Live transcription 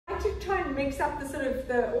and mix up the sort of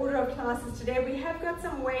the order of classes today. We have got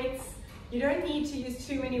some weights. You don't need to use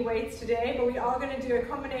too many weights today, but we are going to do a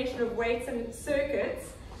combination of weights and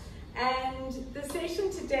circuits. And the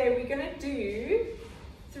session today, we're going to do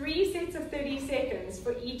 3 sets of 30 seconds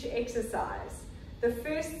for each exercise. The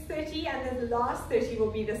first 30 and then the last 30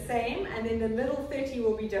 will be the same, and then the middle 30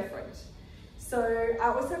 will be different. So I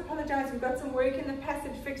also apologize, we've got some work in the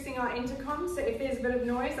passage fixing our intercom, so if there's a bit of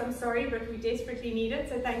noise, I'm sorry, but we desperately need it,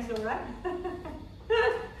 so thanks, Laura.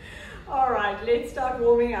 All right, let's start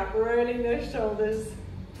warming up, rolling those shoulders.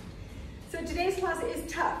 So today's class is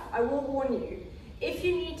tough, I will warn you. If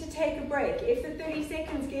you need to take a break, if the 30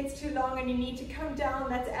 seconds gets too long and you need to come down,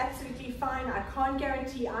 that's absolutely fine. I can't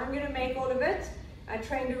guarantee I'm going to make all of it. I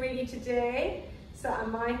trained already today, so I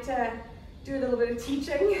might do a little bit of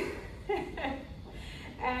teaching.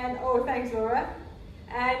 And, oh, thanks, Laura.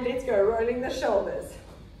 And let's go, rolling the shoulders.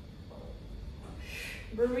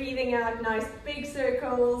 Breathing out, nice big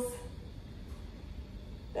circles.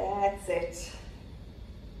 That's it.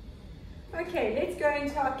 Okay, let's go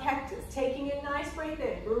into our cactus. Taking a nice breath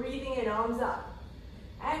in, breathing in, arms up.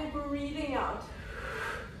 And breathing out.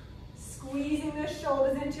 Squeezing the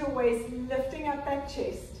shoulders into your waist, lifting up that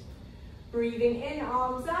chest. Breathing in,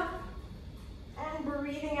 arms up. And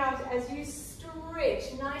breathing out as you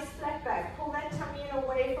stretch, nice flat back. Pull that tummy in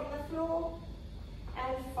away from the floor.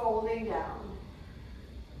 And folding down.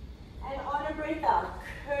 And on a breath out,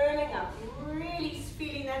 curling up, really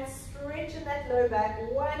feeling that stretch in that low back,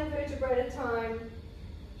 one vertebra at a time.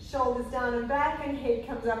 Shoulders down and back, and head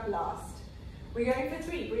comes up last. We're going for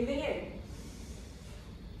 3, breathing in.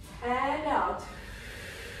 And out.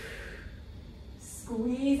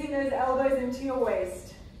 Squeezing those elbows into your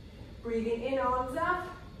waist. Breathing in, arms up.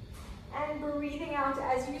 And breathing out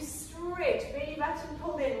as you stretch, belly button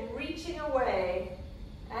pulled in, reaching away.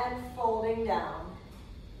 And folding down.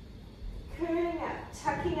 Curling up,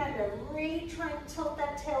 tucking under, really try and tilt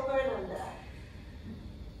that tailbone under.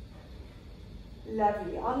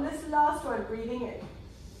 Lovely. On this last one, breathing in.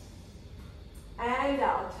 And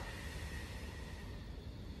out.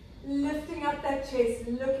 Lifting up that chest,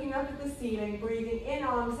 looking up at the ceiling, breathing in,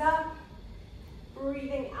 arms up.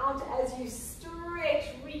 Breathing out as you stretch,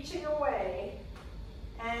 reaching away.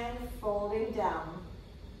 And folding down.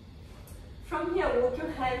 From here, walk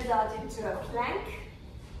your hands out into a plank.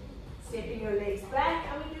 Stepping your legs back,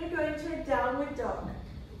 and we're going to go into a downward dog.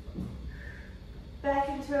 Back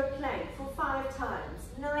into a plank for 5 times,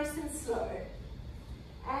 nice and slow.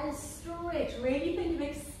 And stretch, really think of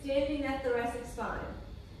extending that thoracic spine.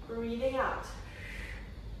 Breathing out.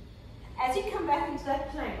 As you come back into that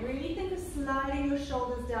plank, really think of sliding your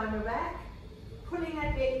shoulders down your back, pulling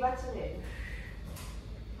that belly button in.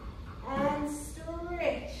 And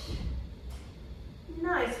stretch.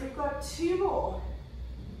 Nice, we've got 2 more.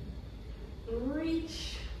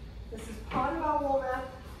 Reach. This is part of our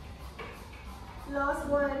warm-up. Last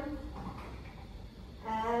one.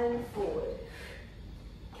 And forward.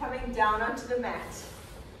 Coming down onto the mat.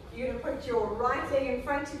 You're going to put your right leg in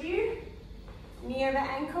front of you. Knee over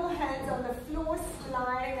ankle, hands on the floor,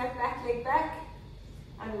 sliding that back leg back.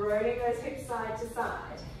 And rolling those hips side to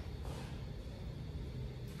side.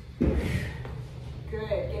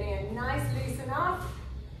 Good. Getting a nice loosen off.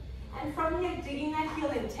 And from here, digging that heel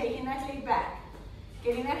in, taking that leg back.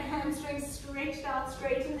 Getting that hamstring stretched out,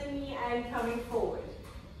 straight in the knee and coming forward.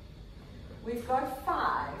 We've got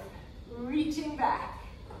 5. Reaching back.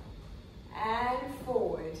 And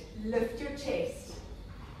forward. Lift your chest.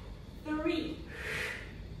 3.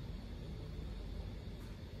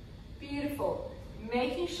 Beautiful.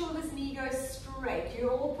 Making sure this knee goes straight.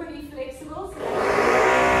 You're all pretty flexible.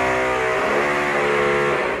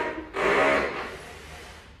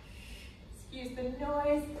 Excuse the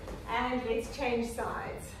noise. And let's change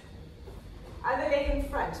sides. Other leg in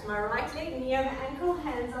front. My right leg, knee over ankle,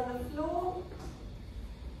 hands on the floor.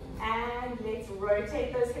 And let's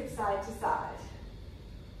rotate those hips side to side.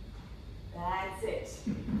 That's it.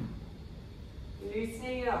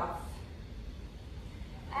 Loosening it off.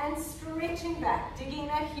 And stretching back, digging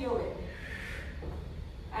that heel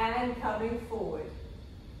in. And coming forward.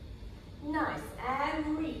 Nice.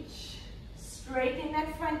 And reach. Straightening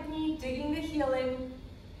that front knee, digging the heel in.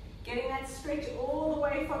 Getting that stretch all the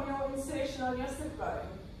way from your insertion on your sit bone.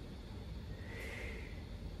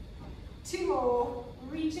 2 more.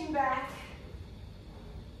 Reaching back.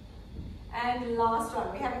 And last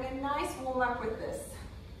one. We're having a nice warm up with this.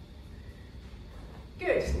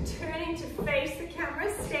 Good. Turning to face the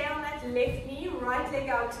camera. Stay on that left knee. Right leg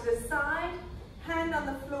out to the side. Hand on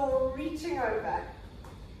the floor. Reaching over.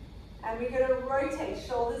 And we're going to rotate.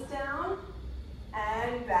 Shoulders down.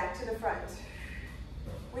 And back to the front.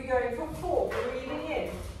 We're going for 4, breathing in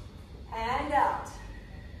and out.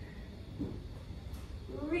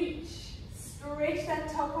 Reach, stretch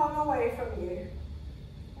that top arm away from you.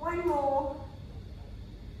 1 more.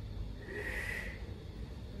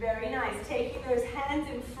 Very nice. Taking those hands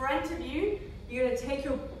in front of you, you're going to take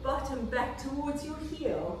your bottom back towards your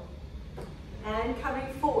heel and coming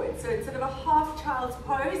forward. So it's sort of a half child's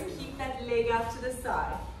pose. Keep that leg out to the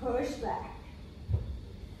side. Push back.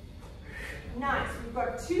 Nice. We've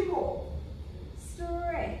got 2 more.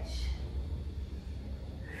 Stretch.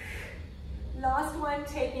 Last one,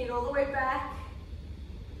 taking it all the way back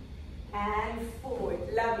and forward.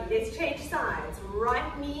 Lovely. Let's change sides.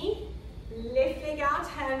 Right knee, left leg out,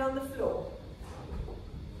 hand on the floor.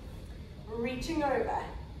 Reaching over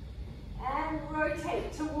and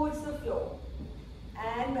rotate towards the floor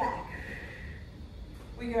and back.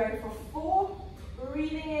 We're going for 4,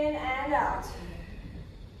 breathing in and out.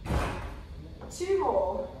 2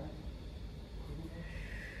 more.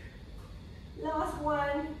 Last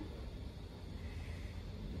one.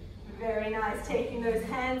 Very nice. Taking those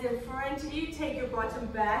hands in front of you, take your bottom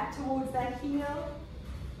back towards that heel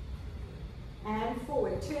and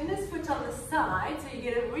forward. Turn this foot on the side so you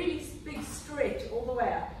get a really big stretch all the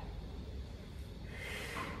way up.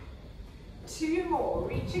 2 more,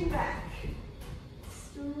 reaching back.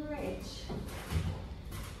 Stretch.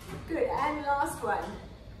 Good, and last one.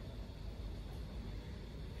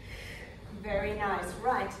 Very nice,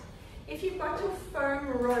 right. If you've got your foam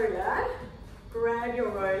roller, grab your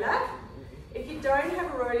roller. If you don't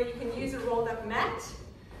have a roller, you can use a rolled up mat.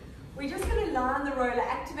 We're just going to lie on the roller,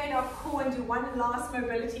 activate our core and do one last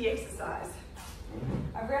mobility exercise.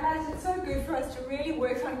 I've realized it's so good for us to really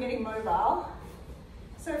work on getting mobile.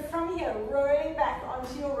 So from here, rolling back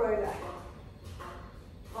onto your roller.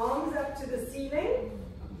 Arms up to the ceiling.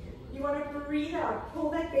 You want to breathe out,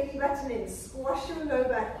 pull that belly button in, squash your low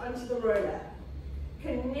back onto the roller.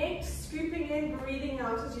 Connect, scooping in, breathing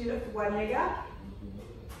out as you lift one leg up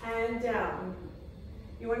and down.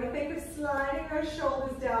 You want to think of sliding those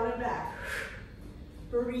shoulders down and back.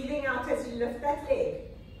 Breathing out as you lift that leg.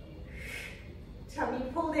 Tummy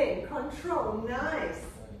pulled in, control, nice.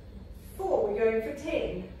 4, we're going for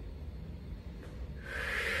 10.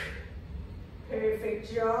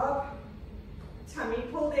 Perfect job. Tummy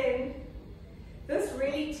pulled in. This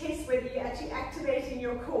really tests whether you're actually activating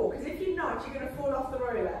your core, because if you're not, you're going to fall off the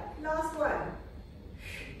roller. Last one.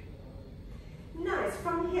 Nice.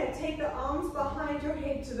 From here, take the arms behind your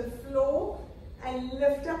head to the floor and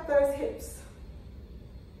lift up those hips.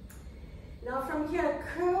 Now from here,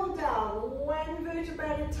 curl down, 1 vertebra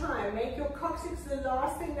at a time. Make your coccyx the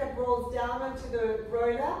last thing that rolls down onto the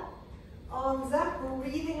roller. Arms up,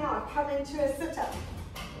 breathing out, come into a sit-up.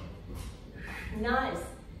 Nice.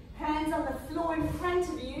 Hands on the floor in front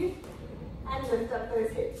of you and lift up those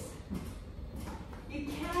hips. You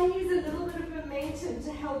can use a little bit of momentum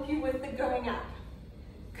to help you with the going up.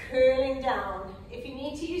 Curling down. If you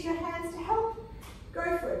need to use your hands to help,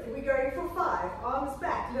 go for it. We're going for 5. Arms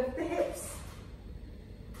back, lift the hips.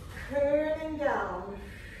 Curling down.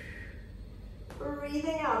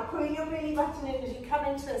 Breathing out, pulling your belly button in as you come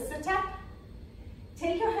into a sit-up.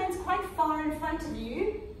 Take your hands quite far in front of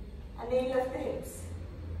you and then lift the hips.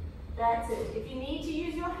 That's it. If you need to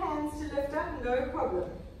use your hands to lift up, no problem.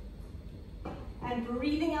 And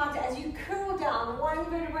breathing out as you curl down, 1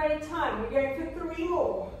 vertebra at a time. We're going for 3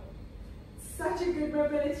 more. Such a good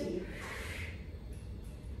mobility.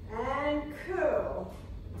 And curl.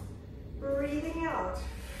 Breathing out.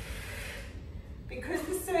 Because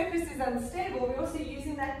the surface is unstable, we're also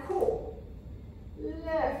using that core.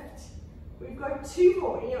 Lift. We've got 2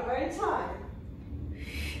 more in your own time.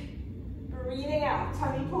 Breathing out,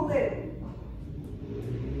 tummy pulled in.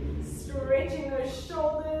 Stretching those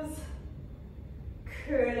shoulders.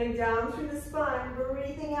 Curling down through the spine.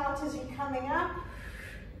 Breathing out as you're coming up.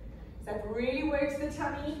 That really works the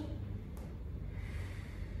tummy.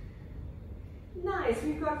 Nice,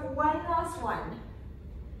 we've got 1 last one.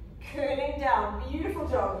 Curling down, beautiful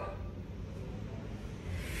job.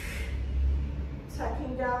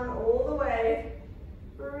 Tucking down all the way.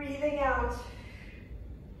 Breathing out.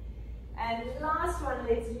 And last one,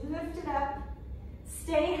 let's lift it up.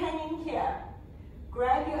 Stay hanging here.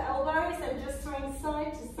 Grab your elbows and just swing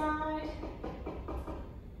side to side.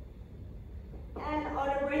 And on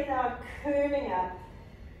a breath out, curling up.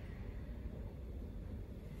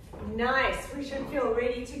 Nice, we should feel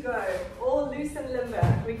ready to go. All loose and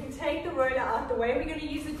limber. We can take the roller out the way. We're going to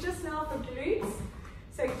use it just now for glutes.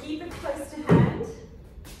 So keep it close to hand.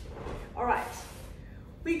 All right.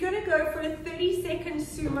 We're going to go for a 30-second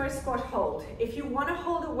sumo squat hold. If you want to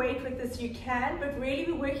hold a weight with this, you can, but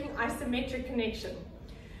really we're working isometric connection.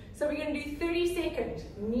 So we're going to do 30 seconds.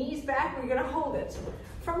 Knees back, we're going to hold it.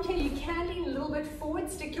 From here, you can lean a little bit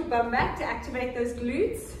forward, stick your bum back to activate those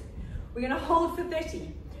glutes. We're going to hold for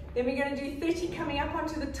 30. Then we're going to do 30 coming up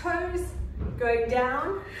onto the toes, going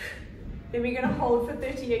down. Then we're going to hold for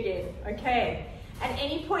 30 again. Okay. At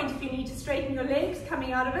any point, if you need to straighten your legs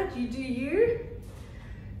coming out of it, you do you.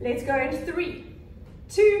 Let's go in 3,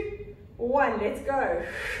 2, 1. Let's go.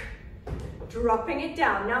 Dropping it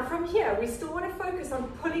down. Now from here, we still want to focus on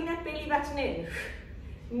pulling that belly button in.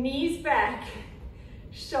 Knees back,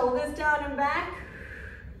 shoulders down and back.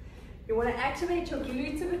 You want to activate your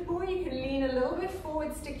glutes a bit more. You can lean a little bit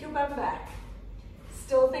forward, stick your bum back.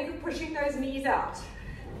 Still think of pushing those knees out.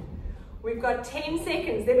 We've got 10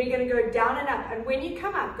 seconds, then we're going to go down and up. And when you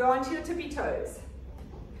come up, go onto your tippy toes.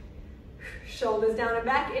 Shoulders down and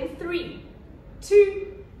back in 3,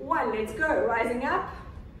 2, 1. Let's go. Rising up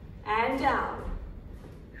and down.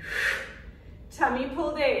 Tummy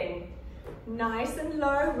pulled in. Nice and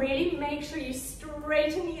low. Really make sure you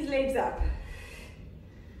straighten these legs up.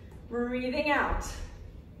 Breathing out.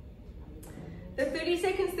 The 30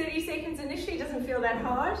 seconds initially doesn't feel that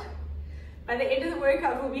hard. By the end of the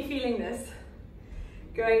workout, we'll be feeling this.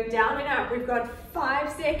 Going down and up. We've got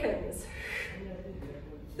 5 seconds.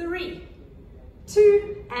 3,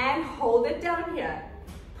 2, and hold it down here.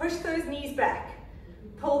 Push those knees back.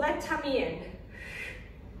 Pull that tummy in.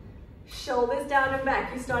 Shoulders down and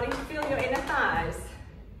back. You're starting to feel your inner thighs.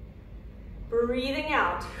 Breathing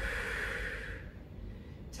out.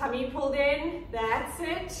 Tummy pulled in. That's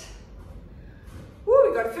it. Woo,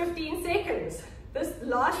 we've got 15 seconds. This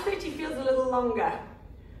last 30 feels a little longer.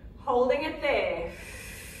 Holding it there.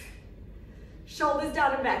 Shoulders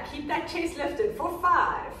down and back. Keep that chest lifted for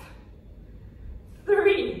 5,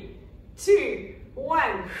 3, 2,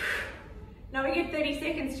 1. Now we get 30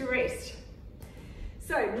 seconds to rest.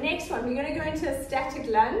 So next one, we're going to go into a static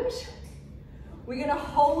lunge. We're going to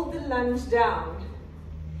hold the lunge down.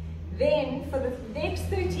 Then for the next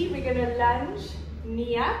 30, we're going to lunge,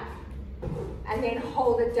 knee up, and then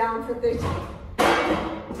hold it down for 30.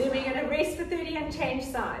 Then we're going to rest for 30 and change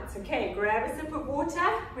sides. Okay, grab a sip of water.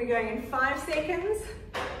 We're going in 5 seconds.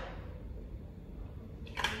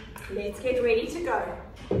 Let's get ready to go.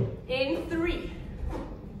 In 3,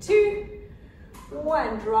 2,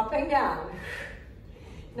 1, dropping down.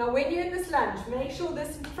 Now when you're in this lunge, make sure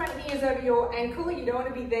this front knee is over your ankle. You don't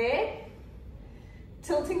want to be there.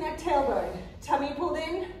 Tilting that tailbone. Tummy pulled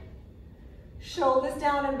in. Shoulders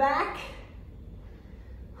down and back.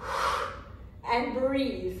 And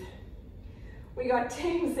breathe. We got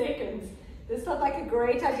 10 seconds. This felt like a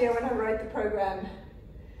great idea when I wrote the program.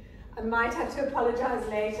 I might have to apologize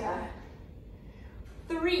later.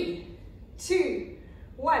 3, 2,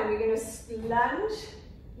 1. We're going to lunge,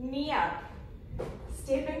 knee up,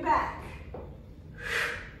 stepping back.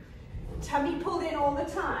 Tummy pulled in all the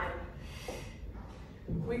time.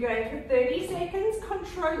 We're going for 30 seconds.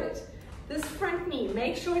 Control it. This front knee,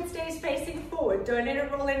 make sure it stays facing forward. Don't let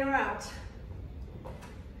it roll in or out.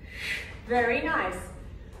 Very nice.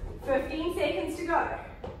 15 seconds to go.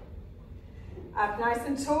 Up nice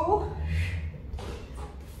and tall.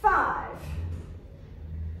 5,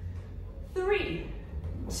 3,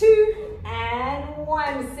 2, and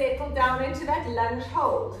 1. Settle down into that lunge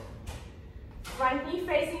hold. Front knee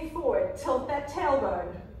facing forward. Tilt that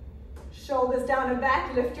tailbone. Shoulders down and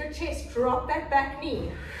back. Lift your chest. Drop that back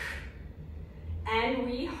knee. And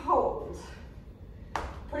we hold.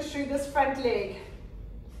 Push through this front leg.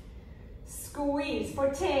 Squeeze for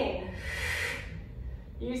 10.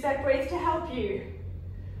 Use that breath to help you.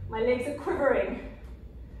 My legs are quivering.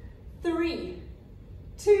 3,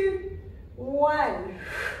 2, 1.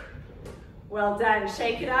 Well done.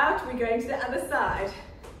 Shake it out. We're going to the other side.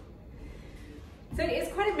 So it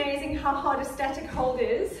is quite amazing how hard a static hold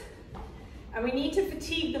is. And we need to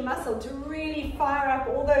fatigue the muscle to really fire up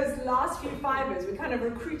all those last few fibers. We're kind of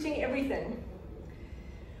recruiting everything.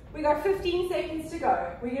 We got 15 seconds to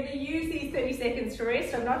go. We're going to use these 30 seconds to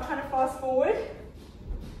rest. I'm not trying to fast forward.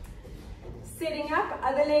 Setting up,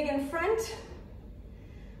 other leg in front.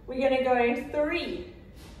 We're going to go in 3,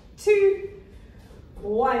 2,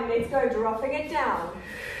 1. Let's go, dropping it down.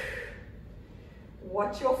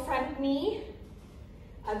 Watch your front knee.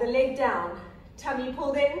 Other leg down. Tummy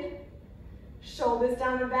pulled in. Shoulders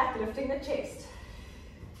down and back, lifting the chest.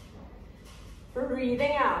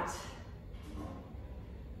 Breathing out.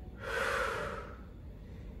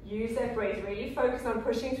 Use that breath. Really focus on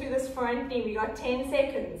pushing through this front knee. We got 10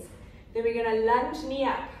 seconds. Then we're going to lunge, knee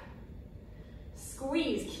up.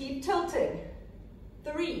 Squeeze. Keep tilting.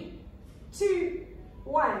 3, 2,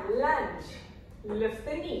 1. Lunge. Lift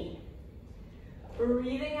the knee.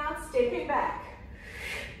 Breathing out, stepping back.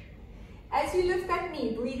 as you lift that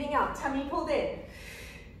knee, breathing out, tummy pulled in.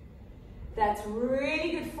 That's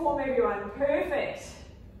really good form, everyone. Perfect.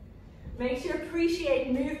 Makes you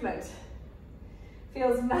appreciate movement.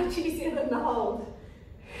 Feels much easier than the hold.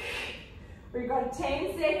 We've got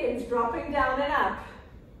 10 seconds, dropping down and up.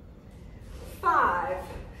 5,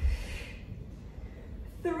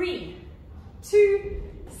 3, 2,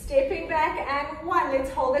 stepping back, and 1.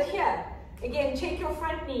 Let's hold it here. Again, check your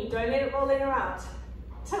front knee. Don't let it roll in or out.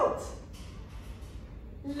 Tilt.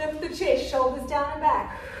 Lift the chest, shoulders down and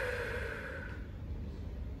back.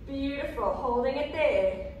 Beautiful. Holding it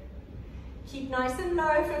there. Keep nice and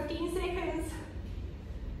low, 15 seconds.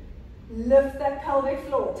 Lift that pelvic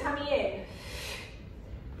floor, tummy in.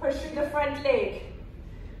 Push through the front leg.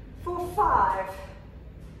 For 5,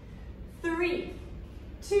 3,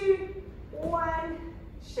 2, 1.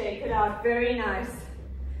 Shake it out, very nice.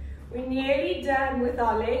 We're nearly done with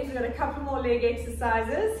our legs. We've got a couple more leg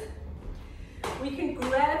exercises. We can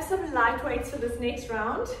grab some light weights for this next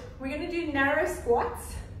round. We're going to do narrow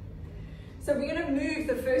squats. So we're going to move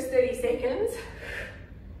the first 30 seconds.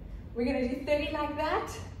 We're going to do 30 like that.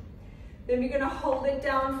 Then we're going to hold it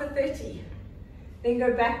down for 30. Then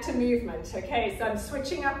go back to movement. Okay, so I'm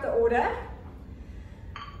switching up the order.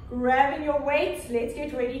 Grabbing your weights. Let's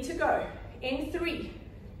get ready to go. In 3,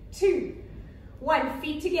 2, 1.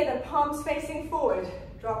 Feet together, palms facing forward.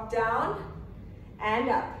 Drop down and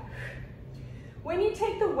up. When you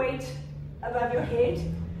take the weight above your head,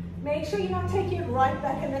 make sure you're not taking it right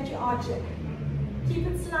back and that you're arching. Keep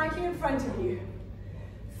it slightly in front of you.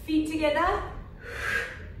 Feet together.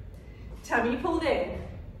 Tummy pulled in.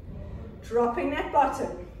 Dropping that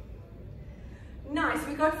bottom. Nice,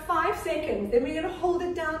 we've got 5 seconds. Then we're going to hold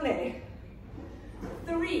it down there.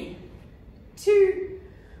 3, 2,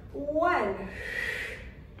 1.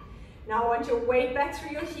 Now I want your weight back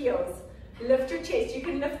through your heels. Lift your chest. You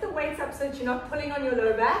can lift the weights up so that you're not pulling on your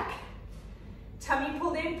lower back. Tummy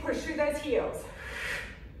pulled in, push through those heels.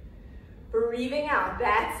 Breathing out,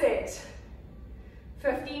 that's it.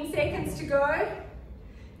 15 seconds to go.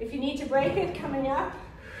 If you need to break it, coming up.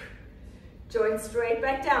 Join straight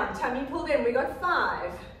back down. Tummy pulled in. We got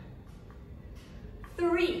 5,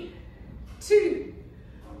 3, 2,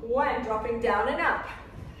 1. Dropping down and up.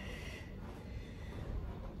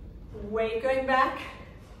 Weight going back.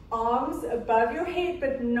 Arms above your head,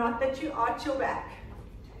 but not that you arch your back.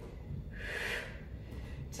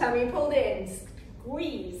 Tummy pulled in.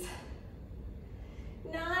 Squeeze.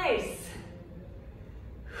 Nice.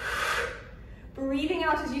 Breathing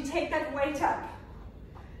out as you take that weight up.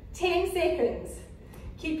 10 seconds.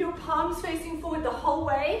 Keep your palms facing forward the whole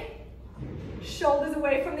way. Shoulders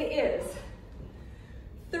away from the ears.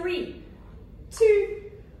 3,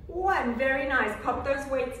 2, 1. Very nice. Pop those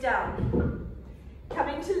weights down.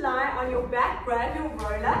 Coming to lie on your back, grab your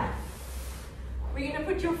roller. We're going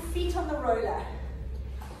to put your feet on the roller.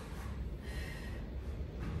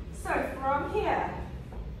 So from here,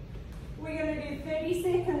 we're going to do 30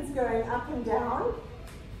 seconds going up and down.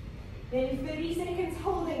 Then 30 seconds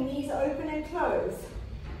holding, knees open and close.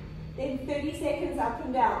 Then 30 seconds up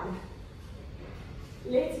and down.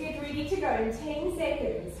 Let's get ready to go in 10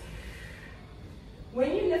 seconds.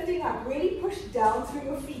 When you're lifting up, really push down through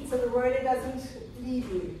your feet so the roller doesn't leave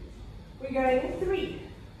you. We're going in 3,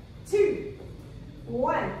 2,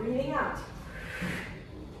 1. Breathing out.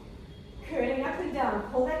 Curling up and down.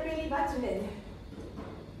 Pull that belly button in.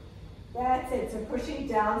 That's it. So pushing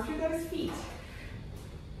down through those feet.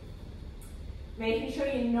 Making sure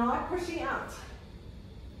you're not pushing out.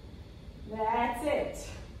 That's it.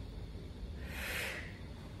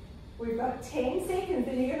 We've got 10 seconds,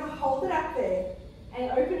 and you're going to hold it up there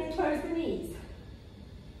and open and close the knees.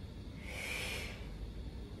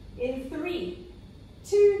 In 3,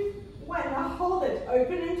 2, 1. Now hold it.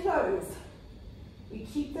 Open and close. We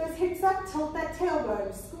keep those hips up. Tilt that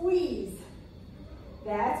tailbone. Squeeze.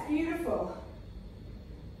 That's beautiful.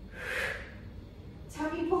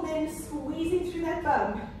 Tummy pulled in, squeezing through that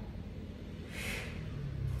bum.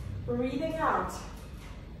 Breathing out.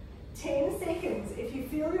 10 seconds. If you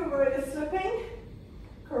feel your roller slipping,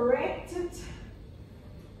 correct it.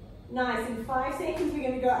 Nice. In 5 seconds, we're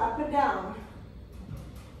going to go up and down.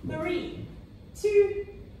 3, 2,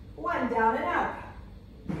 1. Down and up.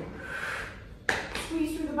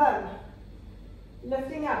 Squeeze through the bum.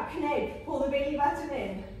 Lifting up. Connect. Pull the belly button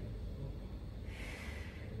in.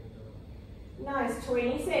 Nice.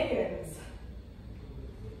 20 seconds.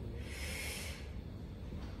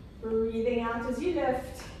 Breathing out as you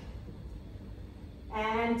lift.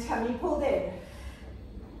 And tummy pulled in.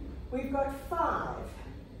 We've got 5,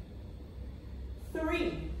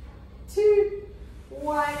 3, 2,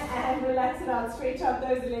 1. And relax it out. Stretch out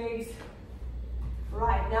those legs.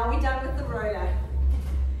 Right, now we're done with the roller.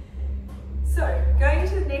 So, going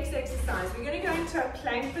to the next exercise, we're going to go into a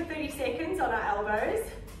plank for 30 seconds on our elbows.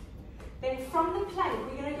 Then from the plank,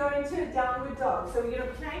 we're going to go into a downward dog. So we're going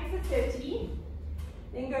to plank for 30,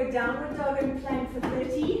 then go downward dog and plank for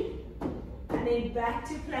 30, and then back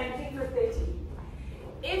to planking for 30.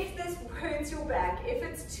 If this hurts your back, if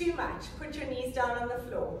it's too much, put your knees down on the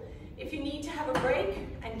floor. If you need to have a break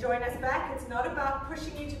and join us back, it's not about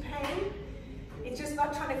pushing you to pain. It's just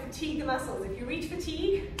not trying to fatigue the muscles. If you reach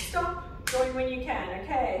fatigue, stop. Join when you can,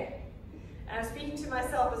 okay? And I'm speaking to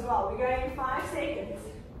myself as well. We're going in 5 seconds.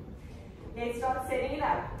 Let's start setting it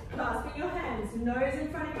up. Clasping your hands, nose in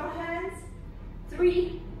front of your hands.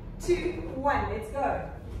 3, 2, 1, let's go.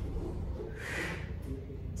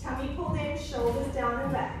 Tummy pulled in, shoulders down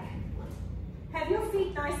and back. Have your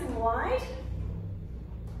feet nice and wide.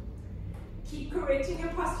 Keep correcting your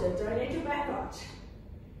posture, don't let your back arch.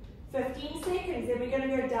 15 seconds, then we're going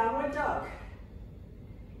to go downward dog.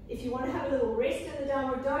 If you want to have a little rest in the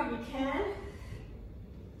downward dog, you can.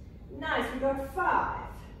 Nice, we got 5,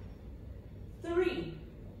 3,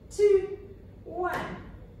 2, 1.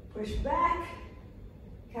 Push back,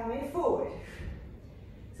 coming forward.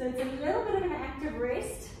 So it's a little bit of an active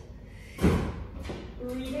rest.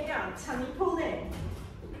 Breathing out, tummy pulled in.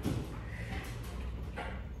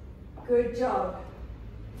 Good job.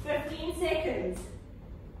 15 seconds.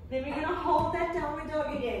 Then we're going to hold that downward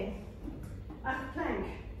dog again. Up plank.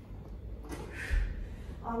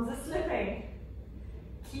 Arms are slipping.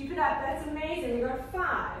 Keep it up, that's amazing. We've got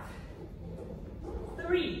 5,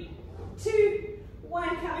 3, 2,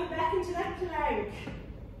 1. Coming back into that plank.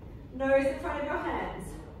 Nose in front of your hands.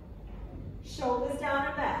 Shoulders down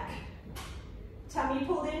and back. Tummy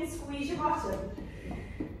pulled in, squeeze your bottom.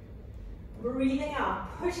 Breathing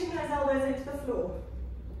out, pushing those elbows into the floor.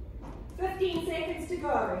 15 seconds to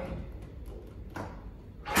go.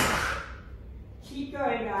 Keep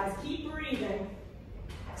going, guys, keep breathing.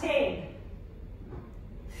 10.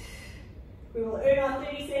 We will earn our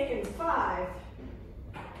 30 seconds. 5,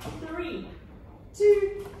 3,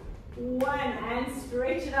 2, 1, and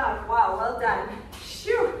stretch it out. Wow, well done.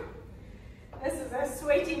 Shoo! This is a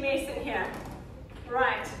sweaty mess in here.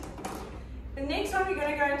 Right. The next one, we're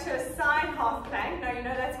going to go into a side half plank. Now, you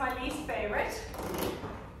know that's my least favorite.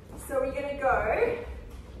 So we're going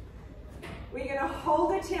to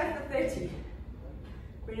hold it here for 30.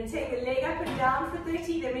 We're going to take the leg up and down for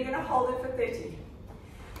 30, then we're going to hold it for 30.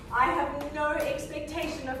 I have no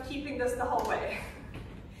expectation of keeping this the whole way.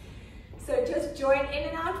 So just join in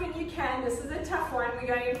and out when you can. This is a tough one. We're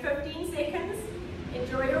going in 15 seconds.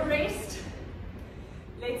 Enjoy your rest.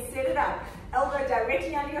 Let's set it up. Elbow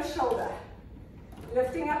directly under your shoulder.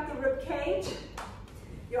 Lifting up the rib cage.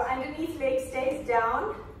 Your underneath leg stays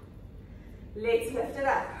down. Let's lift it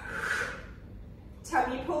up.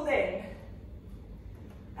 Tummy pulled in.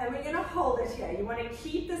 And we're going to hold it here. You want to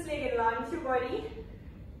keep this leg in line with your body.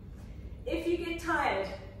 If you get tired,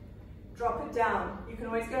 drop it down. You can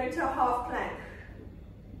always go into a half plank.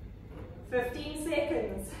 15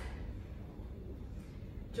 seconds.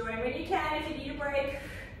 Join when you can if you need a break.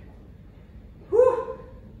 Whew.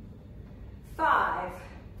 5,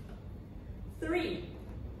 3,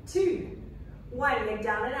 2, 1. Leg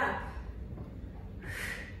down and up.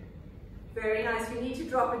 Very nice. If you need to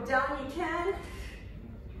drop it down, you can.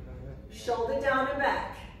 Shoulder down and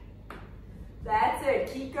back. That's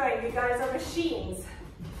it. Keep going. You guys are machines.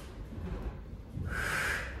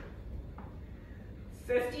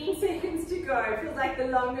 15 seconds to go. It feels like the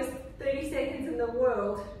longest 30 seconds in the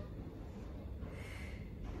world.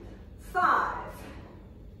 5,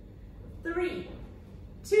 3,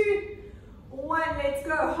 2, 1. Let's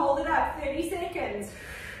go. Hold it up. 30 seconds.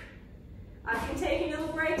 I can take a little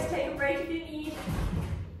breaks. Take a break if you need.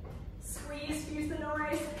 Squeeze. Use the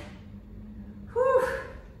noise. Whew.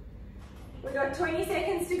 We've got 20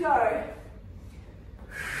 seconds to go.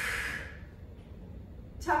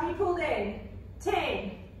 Tummy pulled in.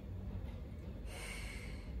 10,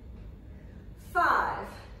 5,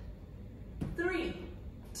 3,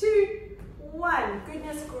 2, 1.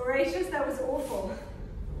 Goodness gracious, that was awful.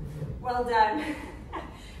 Well done.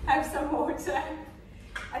 Have some water.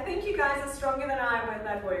 I think you guys are stronger than I am with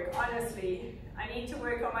that work, honestly. I need to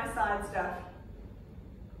work on my side stuff.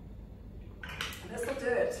 This will do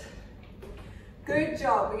it. Good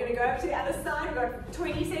job. We're going to go up to the other side. We've got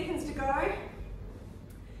 20 seconds to go.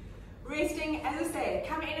 Resting, as I say,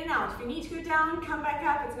 come in and out. If you need to go down, come back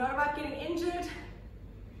up. It's not about getting injured.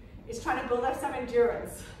 It's trying to build up some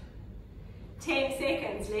endurance. 10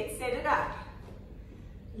 seconds. Let's set it up.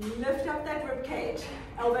 Lift up that rib cage.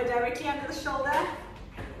 Elbow directly under the shoulder.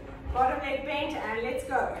 Bottom leg bent, and let's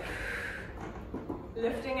go.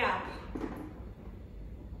 lifting up,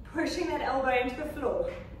 pushing that elbow into the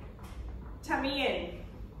floor, tummy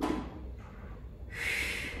in,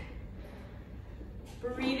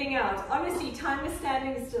 breathing out. Honestly, time is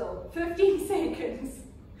standing still, 15 seconds.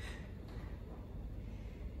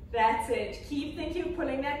 That's it. Keep thinking of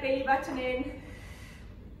pulling that belly button in.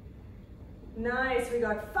 Nice, we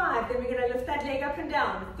got 5. Then we're going to lift that leg up and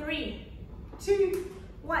down. 3, 2,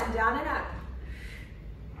 1, down and up.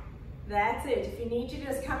 That's it. If you need to,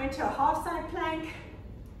 just come into a half side plank.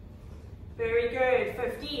 Very good.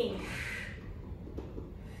 15.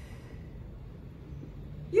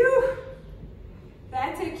 You.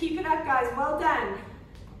 That's it. Keep it up, guys. Well done.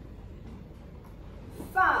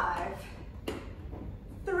 5,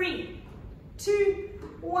 3, 2,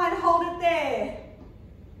 1. Hold it there.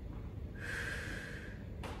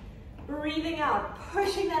 Breathing out,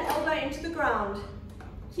 pushing that elbow into the ground,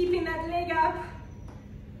 keeping that leg up.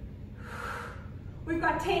 We've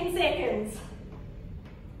got 10 seconds.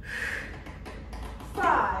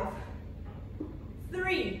 5,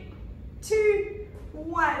 3, 2,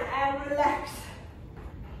 1, and relax.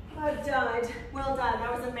 I've died. Well done,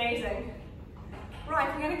 that was amazing.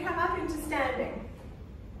 Right, we're going to come up into standing.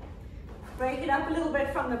 Break it up a little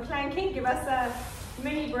bit from the planking, give us a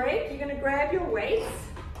mini break. You're going to grab your weights.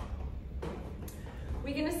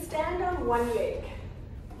 We're going to stand on one leg.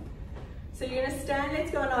 So you're going to stand, let's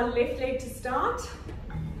go on our left leg to start.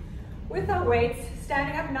 With our weights,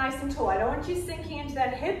 standing up nice and tall. I don't want you sinking into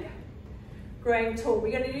that hip, growing tall.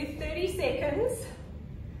 We're going to do 30 seconds,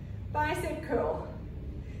 bicep curl.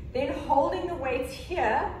 Then holding the weights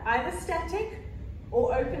here, either static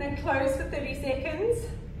or open and close for 30 seconds.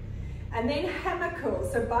 And then hammer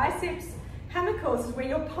curls. So biceps, hammer curls is where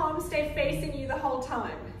your palms stay facing you the whole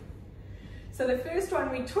time. So the first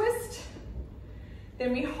one we twist,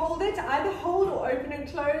 then we hold it, either hold or open and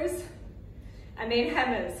close, and then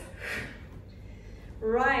hammers.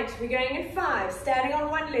 Right, we're going in 5, standing on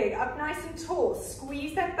one leg, up nice and tall,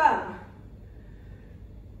 squeeze that bum.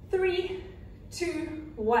 3,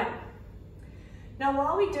 2, 1. Now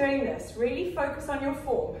while we're doing this, really focus on your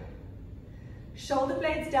form. Shoulder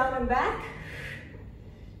blades down and back,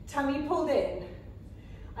 tummy pulled in.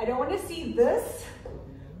 I don't want to see this,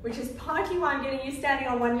 which is partly why I'm getting you standing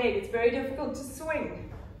on one leg. It's very difficult to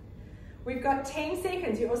swing. We've got 10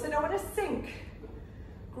 seconds. You also don't want to sink.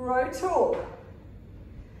 Grow tall.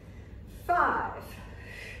 5,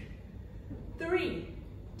 3,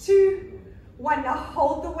 2, 1. Now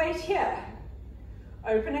hold the weight here.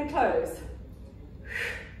 Open and close.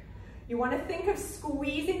 You want to think of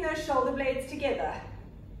squeezing those shoulder blades together.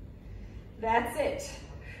 That's it.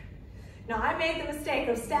 Now I made the mistake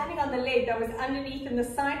of standing on the leg that was underneath in the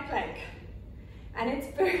side plank, and it's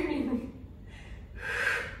burning.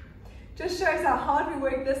 Just shows how hard we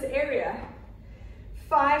work this area.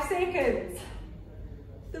 5 seconds.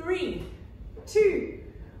 3, 2,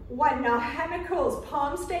 1. Now hammer curls,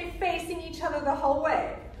 palms stay facing each other the whole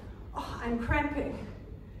way. Oh, I'm cramping.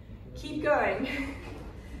 Keep going.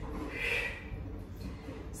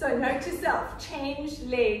 So note to self, change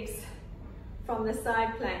legs from the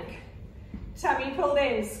side plank. Tummy pulled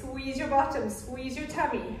in, squeeze your bottom, squeeze your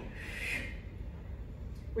tummy.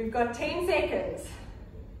 We've got 10 seconds.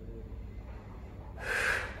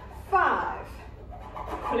 5,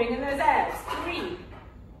 pulling in those abs. 3,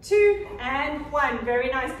 2, and 1. Very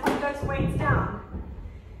nice, put those weights down.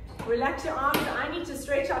 Relax your arms, I need to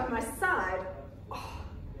stretch out my side. Oh,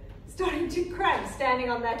 starting to cramp, standing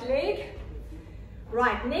on that leg.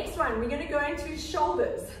 Right, next one, we're going to go into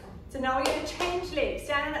shoulders. So now we're going to change legs,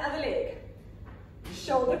 stand on the other leg.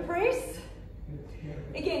 Shoulder press.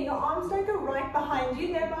 Again, your arms don't go right behind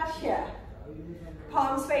you, they're about here.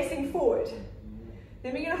 Palms facing forward.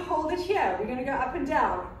 Then we're going to hold it here. We're going to go up and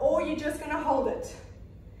down, or you're just going to hold it.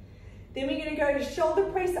 Then we're going to go to shoulder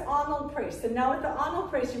press, Arnold press. So now with the Arnold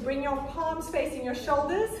press, you bring your palms facing your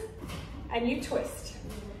shoulders and you twist.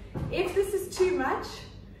 If this is too much,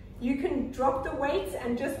 you can drop the weights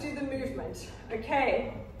and just do the movement.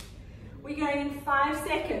 Okay, we're going in 5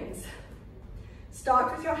 seconds.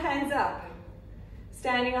 Start with your hands up.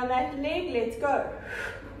 Standing on that leg, let's go.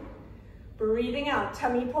 Breathing out,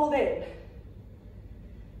 tummy pulled in.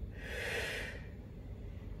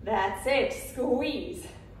 That's it, squeeze.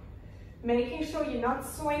 Making sure you're not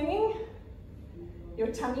swinging. Your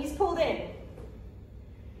tummy's pulled in.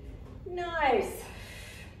 Nice.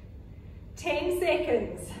 10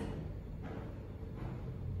 seconds.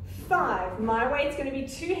 5, my weight's going to be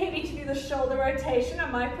too heavy to do the shoulder rotation. I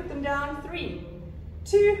might put them down. 3,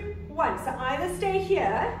 2, 1. So either stay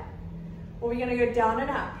here, or we're going to go down and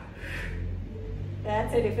up.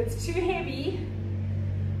 That's it. If it's too heavy,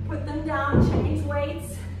 Put them down, change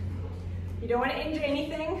weights. You don't want to injure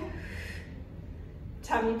anything.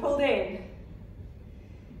 Tummy pulled in.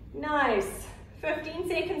 Nice. 15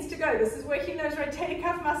 seconds to go. This is working those rotator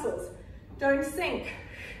cuff muscles. Don't sink.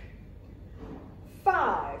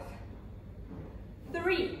 5,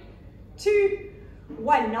 3, 2,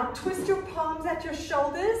 1. Now twist your palms at your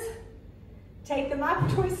shoulders. Take them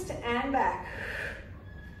up, twist and back.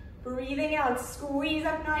 Breathing out, squeeze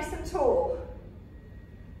up nice and tall.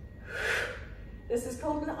 This is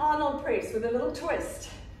called an Arnold press with a little twist.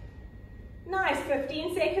 Nice,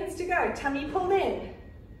 15 seconds to go. Tummy pulled in.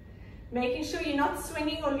 Making sure you're not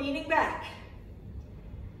swinging or leaning back.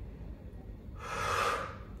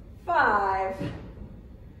 5,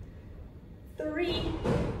 3,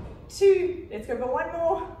 2, let's go for one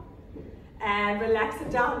more. And relax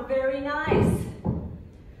it down, very nice.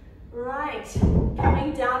 Right,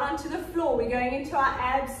 coming down onto the floor. We're going into our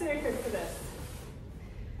ab circuit for this.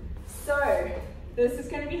 So, this is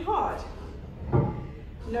going to be hard.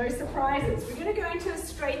 No surprises. We're going to go into a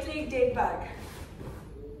straight leg dead bug.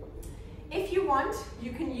 If you want,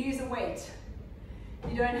 you can use a weight.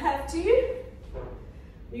 You don't have to.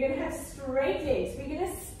 You're going to have straight legs. We're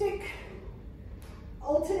going to stick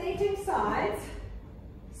alternating sides,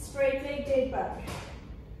 straight leg dead bug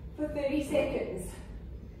for 30 seconds.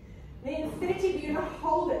 Then 30, you're going to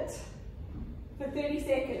hold it for 30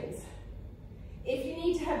 seconds. If you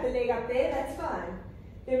need to have the leg up there, that's fine.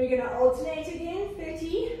 Then we're going to alternate again,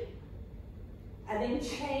 30, and then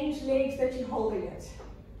change legs that you're holding it.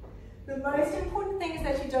 The most important thing is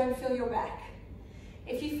that you don't feel your back.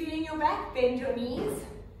 If you're feeling your back, bend your knees.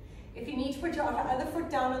 If you need to put your other foot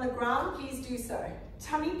down on the ground, please do so.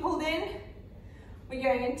 Tummy pulled in. We're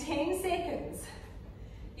going in 10 seconds.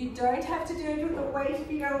 You don't have to do it with the weight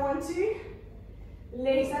if you don't want to.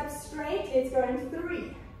 Legs up straight. Let's go in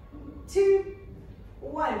 3, 2,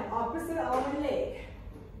 1. Opposite arm and leg.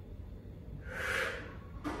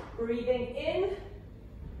 Breathing in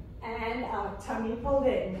and out. Tummy pulled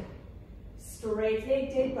in. Straight leg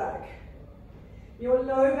dead bug. Your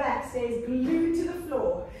low back stays glued to the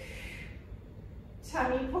floor.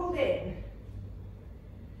 Tummy pulled in.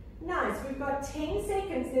 Nice. We've got 10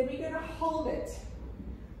 seconds. Then we're going to hold it.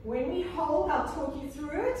 When we hold, I'll talk you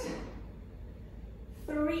through it.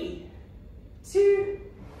 3, 2,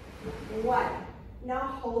 1. Now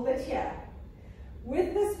hold it here.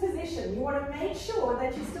 With this position, you want to make sure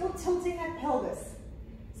that you're still tilting that pelvis.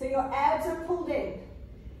 So your abs are pulled in.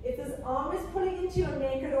 If this arm is pulling into your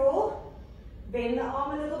neck at all, bend the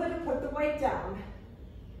arm a little bit and put the weight down.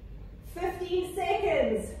 15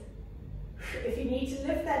 seconds. If you need to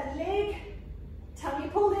lift that leg, tummy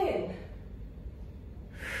pulled in.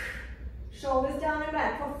 Shoulders down and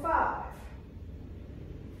back for 5,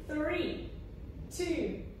 3,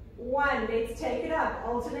 2, 1. Let's take it up.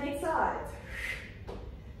 Alternate sides.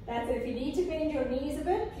 That's it. If you need to bend your knees a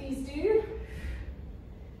bit, please do.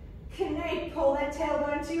 Connect. Pull that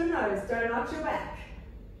tailbone to your nose. Don't arch your back.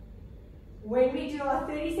 When we do our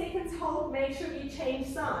 30 seconds hold, make sure you change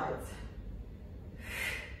sides.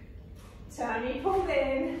 Tummy pulled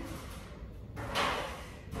in.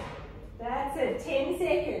 That's it. 10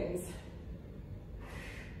 seconds.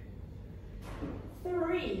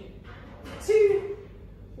 3, 2,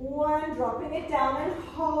 1. Dropping it down and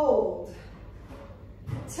hold.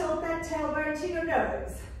 Tilt that tailbone to your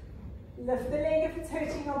nose. Lift the leg if it's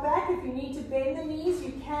hurting your back. If you need to bend the knees,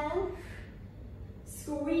 you can.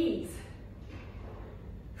 Squeeze.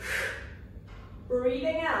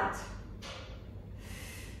 Breathing out.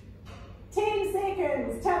 10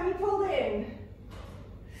 seconds. Tummy pulled in.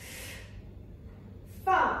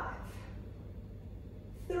 5,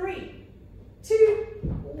 3, 2,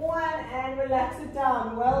 1. And relax it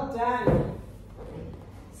down. Well done.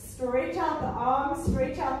 Stretch out the arms,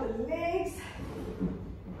 stretch out the legs.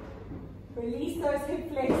 Release those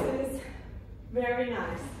hip flexors. Very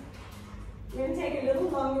nice. We're going to take a little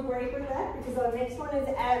longer break with that because our next one is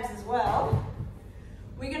abs as well.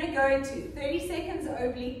 We're going to go into 30 seconds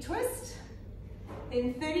oblique twist,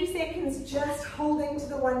 then 30 seconds just holding to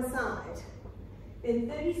the one side, then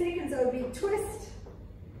 30 seconds oblique twist,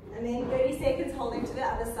 and then 30 seconds holding to the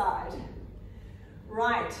other side.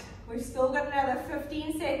 Right, we've still got another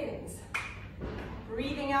 15 seconds.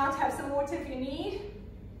 Breathing out, have some water if you need.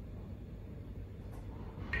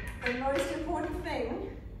 The most important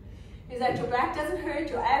thing is that your back doesn't hurt,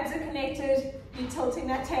 your abs are connected, you're tilting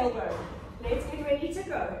that tailbone. Let's get ready to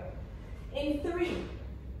go. In 3,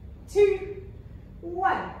 2,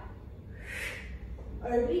 1.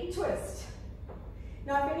 Oblique twist.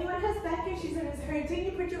 Now if anyone has back issues and it's hurting,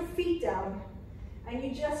 you put your feet down and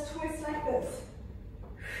you just twist like this.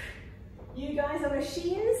 You guys are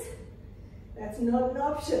machines. That's not an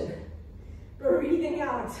option. Breathing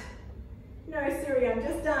out. No, Siri, I'm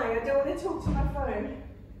just dying. I don't want to talk to my phone.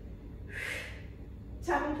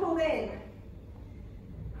 Tummy pull in.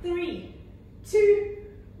 3, 2,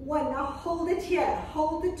 1. Now hold it here.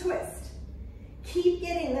 Hold the twist. Keep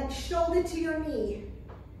getting that shoulder to your knee.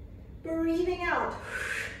 Breathing out.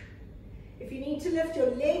 If you need to lift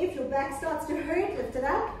your leg, if your back starts to hurt, lift it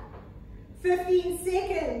up. 15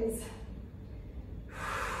 seconds.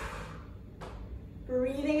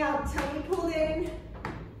 Breathing out, tummy pulled in.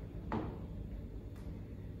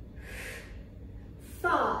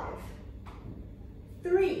 5,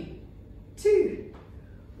 3, 2,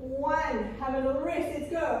 1. Have a little rest. Let's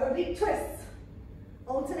go. Oblique twists.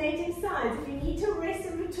 Alternating sides. If you need to rest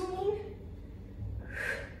in between,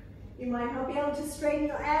 you might not be able to straighten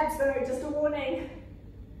your abs though, just a warning.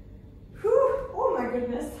 Whew. Oh my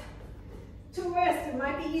goodness. To rest, it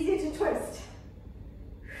might be easier to twist.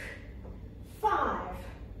 5,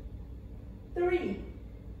 3,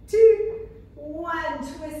 2, 1.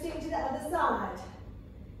 Twisting to the other side.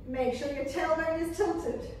 Make sure your tailbone is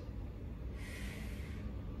tilted.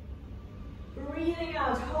 Breathing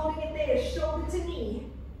out, holding it there, shoulder to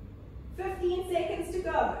knee. 15 seconds to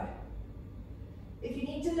go. If you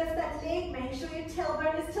need to lift that leg, make sure your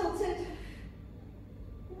tailbone is tilted.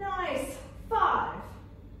 Nice. 5,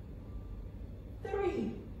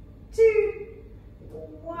 3, 2,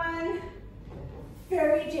 1.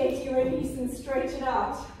 Very gently release and straighten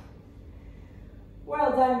out.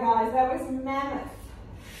 Well done, guys. That was mammoth.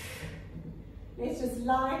 Let's just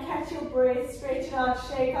lie, catch your breath, stretch out,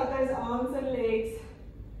 shake out those arms and legs.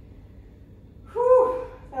 Whew,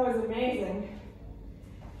 that was amazing.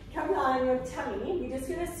 Come lie on your tummy. We're just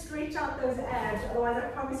going to stretch out those abs, otherwise I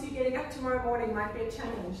promise you getting up tomorrow morning might be a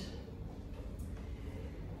challenge.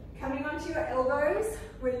 Coming onto your elbows,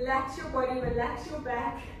 relax your body, relax your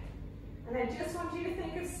back, and I just want you to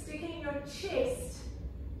think of sticking your chest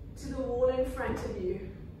to the wall in front of you.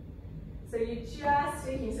 So you're just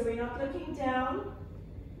sticking, so we're not looking down.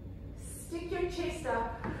 Stick your chest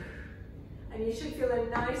up, and you should feel a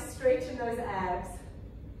nice stretch in those abs.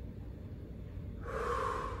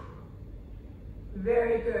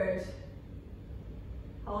 Very good.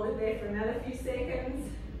 Hold it there for another few seconds.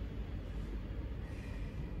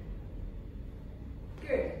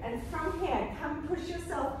 Good, and from here, come push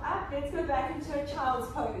yourself up. Let's go back into a child's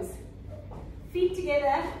pose. Feet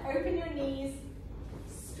together, open your knees,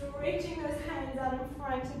 stretching those hands out in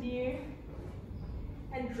front of you,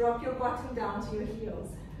 and drop your bottom down to your heels.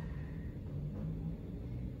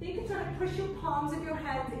 Think of trying to push your palms of your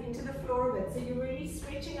hands into the floor a bit, so you're really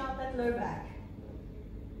stretching out that low back.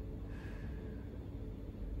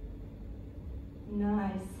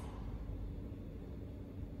 Nice.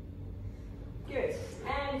 Good,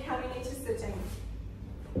 and coming into sitting.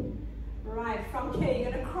 Right, from here,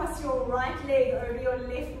 you're going to cross your right leg over your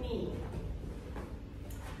left knee.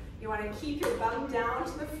 You want to keep your bum down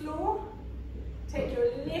to the floor. Take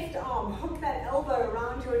your left arm, hook that elbow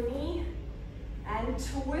around your knee, and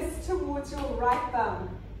twist towards your right bum.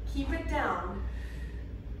 Keep it down.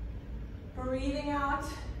 Breathing out.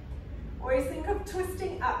 Always think of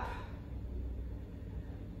twisting up.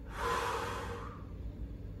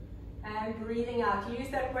 And breathing out. Use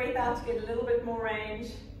that breath out to get a little bit more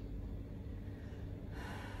range.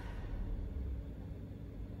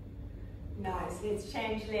 Nice. Let's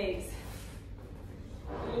change legs.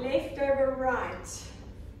 Left over right.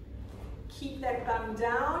 Keep that bum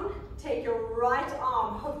down. Take your right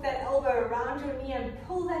arm, hook that elbow around your knee and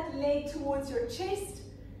pull that leg towards your chest,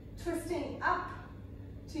 twisting up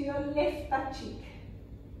to your left butt cheek.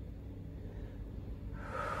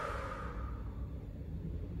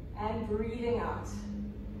 And breathing out.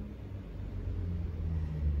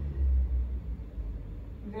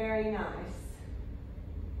 Very nice.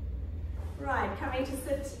 Right, coming to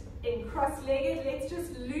sit in cross-legged. Let's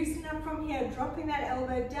just loosen up from here, dropping that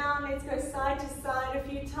elbow down. Let's go side to side a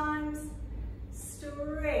few times.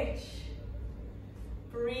 Stretch.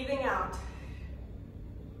 Breathing out.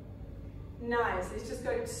 Nice. Let's just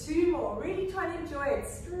go 2 more. Really try to enjoy it.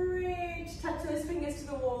 Stretch. Touch those fingers to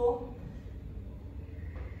the wall.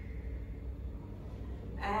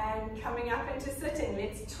 And coming up into sitting,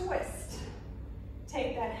 let's twist.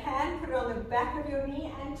 Take that hand, put it on the back of your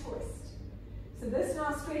knee and twist. So this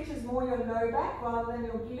now stretches more your low back rather than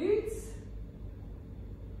your glutes.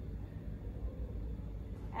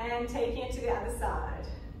 And taking it to the other side.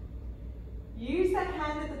 Use that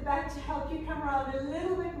hand at the back to help you come around a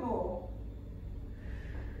little bit more.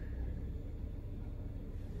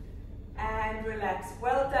 And relax.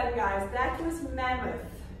 Well done, guys. That was mammoth.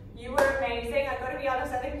 You were amazing. I've got to be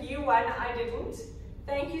honest, I think you won, I didn't.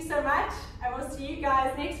 Thank you so much, and we'll see you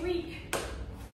guys next week.